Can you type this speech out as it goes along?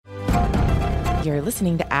You're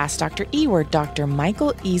listening to Ask Dr. E, where Dr.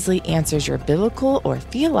 Michael Easley answers your biblical or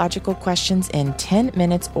theological questions in 10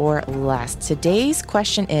 minutes or less. Today's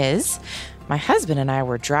question is, my husband and I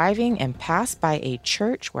were driving and passed by a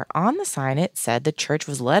church where on the sign it said the church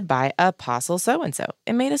was led by Apostle so-and-so.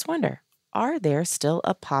 It made us wonder, are there still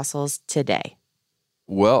apostles today?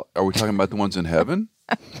 Well, are we talking about the ones in heaven?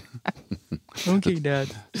 Okay, Dad.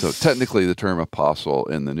 So technically the term apostle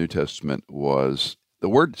in the New Testament was, the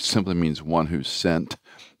word simply means one who's sent,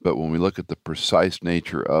 but when we look at the precise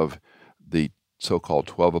nature of the so-called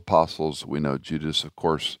 12 apostles, we know Judas, of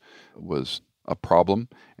course, was a problem,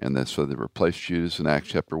 and so they replaced Judas in Acts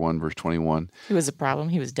chapter 1, verse 21. He was a problem.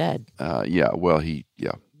 He was dead. He's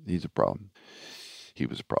a problem. He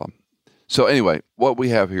was a problem. So anyway, what we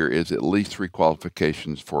have here is at least three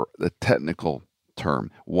qualifications for the technical term.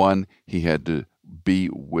 One, he had to be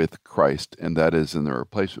with Christ, and that is in the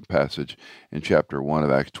replacement passage in chapter 1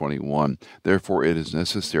 of Acts 21. Therefore, it is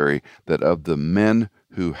necessary that of the men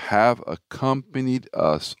who have accompanied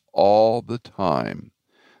us all the time,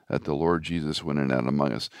 that the Lord Jesus went in and out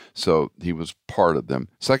among us. So he was part of them.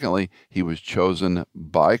 Secondly, he was chosen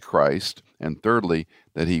by Christ. And thirdly,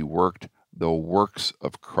 that he worked the works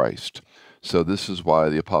of Christ. So this is why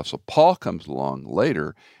the Apostle Paul comes along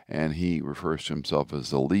later, and he refers to himself as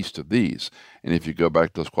the least of these. And if you go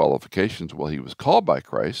back to those qualifications, well, he was called by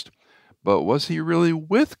Christ, but was he really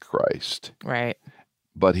with Christ? Right.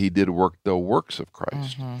 But he did work the works of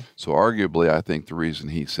Christ. Mm-hmm. So arguably, I think the reason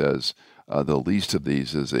he says the least of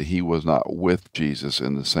these is that he was not with Jesus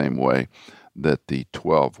in the same way that the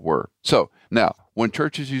 12 were. So now, when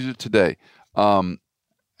churches use it today,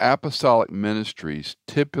 apostolic ministries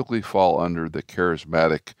typically fall under the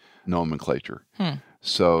charismatic nomenclature.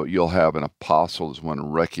 So you'll have an apostle as one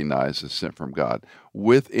recognized as sent from God.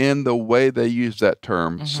 Within the way they use that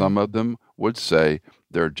term, some of them would say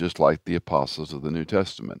they're just like the apostles of the New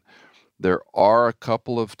Testament. There are a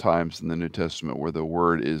couple of times in the New Testament where the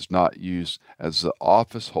word is not used as the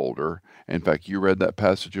office holder. In fact, you read that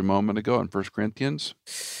passage a moment ago in 1 Corinthians.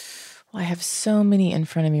 Well, I have so many in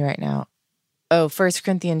front of me right now. Oh, 1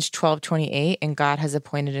 Corinthians 12:28, and God has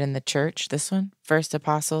appointed in the church, this one, first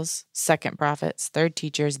apostles, second prophets, third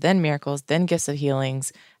teachers, then miracles, then gifts of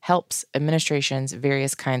healings, helps, administrations,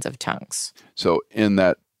 various kinds of tongues. So in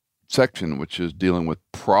that section, which is dealing with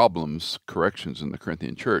problems, corrections in the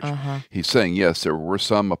Corinthian church, he's saying, yes, there were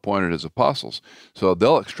some appointed as apostles. So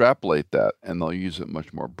they'll extrapolate that, and they'll use it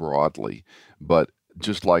much more broadly. But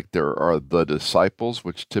just like there are the disciples,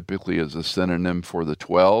 which typically is a synonym for the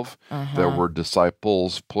 12, there were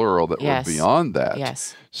disciples, plural, that were beyond that.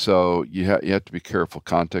 Yes. So you have to be careful.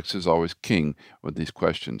 Context is always king with these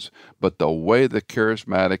questions. But the way the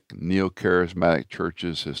charismatic, neo-charismatic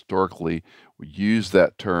churches historically used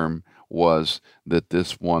that term was that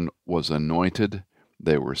this one was anointed.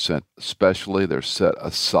 They were sent specially. They're set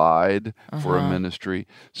aside for a ministry.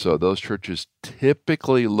 So those churches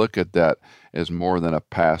typically look at that as more than a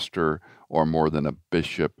pastor or more than a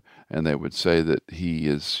bishop, and they would say that he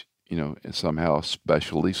is, somehow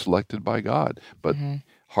specially selected by God. But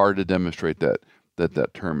hard to demonstrate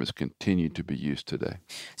that term has continued to be used today.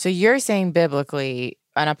 So you're saying biblically,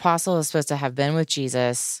 an apostle is supposed to have been with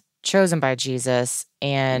Jesus, chosen by Jesus,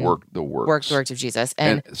 and worked the works of Jesus.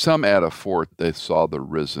 And some add a fourth, they saw the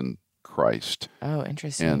risen Christ. Oh,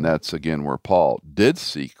 interesting. And that's, again, where Paul did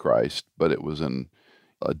see Christ, but it was in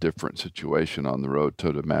a different situation on the road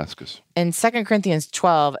to Damascus. In 2 Corinthians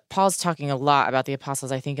 12, Paul's talking a lot about the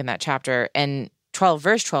apostles, I think, in that chapter. And 12,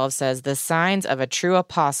 verse 12 says, the signs of a true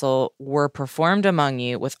apostle were performed among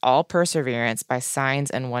you with all perseverance by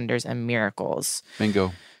signs and wonders and miracles.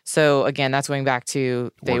 Bingo. So again, that's going back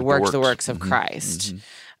to they worked the works of Christ.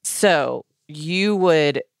 So you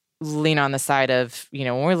would lean on the side of,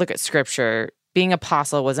 when we look at scripture, being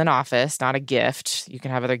apostle was an office, not a gift. You can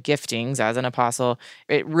have other giftings as an apostle.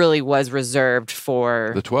 It really was reserved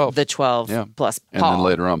for the 12 plus Paul. And then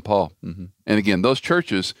later on, Paul. And again, those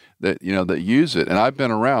churches that use it, and I've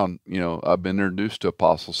been around, I've been introduced to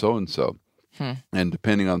apostle so-and-so. And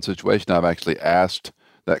depending on the situation, I've actually asked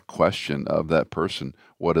that question of that person,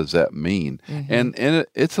 what does that mean? And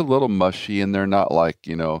it's a little mushy, and they're not like,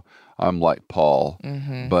 I'm like Paul,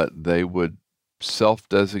 but they would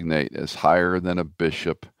self-designate as higher than a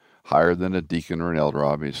bishop, higher than a deacon or an elder,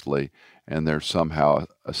 obviously, and they're somehow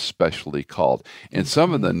especially called. In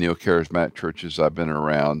some of the neo-charismatic churches I've been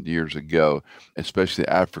around years ago, especially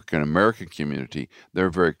the African-American community, they're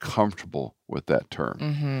very comfortable with that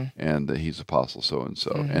term, and he's apostle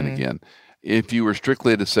so-and-so. And again, if you were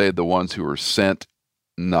strictly to say the ones who were sent,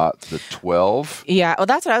 not the 12. Yeah, well,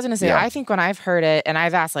 that's what I was going to say. Yeah. I think when I've heard it and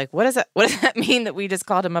I've asked, like, what does that mean that we just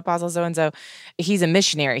called him Apostle so-and-so? He's a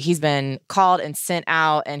missionary. He's been called and sent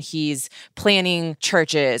out, and he's planning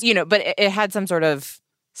churches, but it had some sort of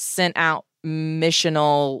sent out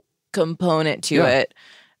missional component to it.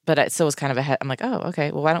 But it still was kind of I'm like, oh,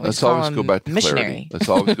 okay. Well, why don't we just call him missionary? Let's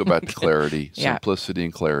always go back to clarity, simplicity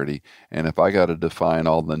and clarity. And if I got to define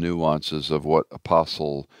all the nuances of what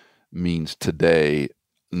apostle means today,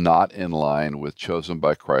 not in line with chosen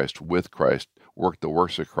by Christ, with Christ, worked the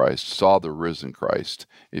works of Christ, saw the risen Christ,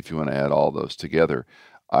 if you want to add all those together,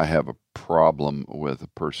 I have a problem with a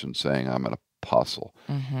person saying I'm an apostle.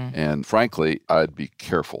 Mm-hmm. And frankly, I'd be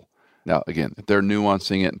careful. Now, again, if they're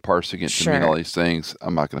nuancing it and parsing it to mean all these things,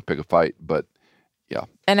 I'm not going to pick a fight, but yeah.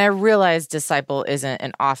 And I realize disciple isn't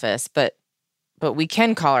an office, but we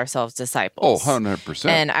can call ourselves disciples. Oh, 100%.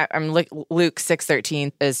 And I'm Luke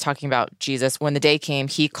 6:13 is talking about Jesus. When the day came,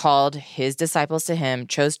 he called his disciples to him,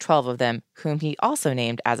 chose 12 of them, whom he also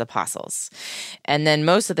named as apostles. And then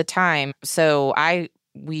most of the time,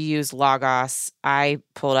 we use Logos. I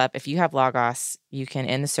pulled up, if you have Logos, you can,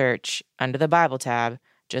 in the search, under the Bible tab,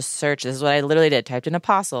 just search. This is what I literally did. Typed in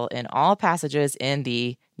apostle in all passages in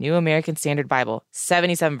the New American Standard Bible.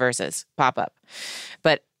 77 verses pop up.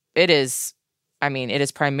 But it is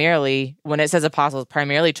primarily, when it says apostles,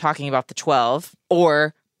 primarily talking about the 12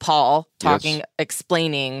 or Paul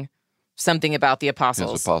explaining something about the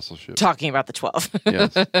apostles. His apostleship. Talking about the 12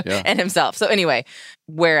 and himself. So anyway,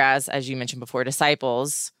 whereas, as you mentioned before,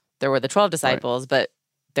 disciples, there were the 12 disciples, but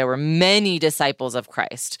there were many disciples of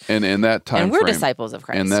Christ. And in that time and we're disciples of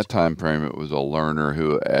Christ. In that time frame, it was a learner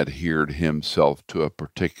who adhered himself to a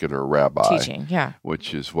particular rabbi. Teaching,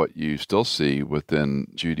 which is what you still see within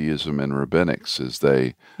Judaism and rabbinics, is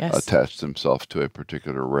they attach themselves to a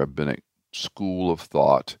particular rabbinic school of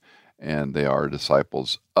thought, and they are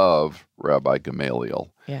disciples of Rabbi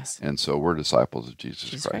Gamaliel. Yes. And so we're disciples of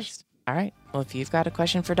Jesus Christ. All right. Well, if you've got a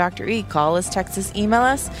question for Dr. E, call us, text us, email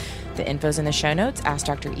us. The info's in the show notes. Ask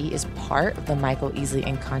Dr. E is part of the Michael Easley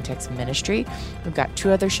in Context Ministry. We've got 2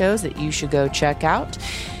 other shows that you should go check out.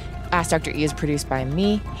 Ask Dr. E is produced by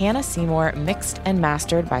me, Hannah Seymour, mixed and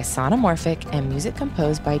mastered by Sonomorphic, and music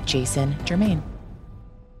composed by Jason Germain.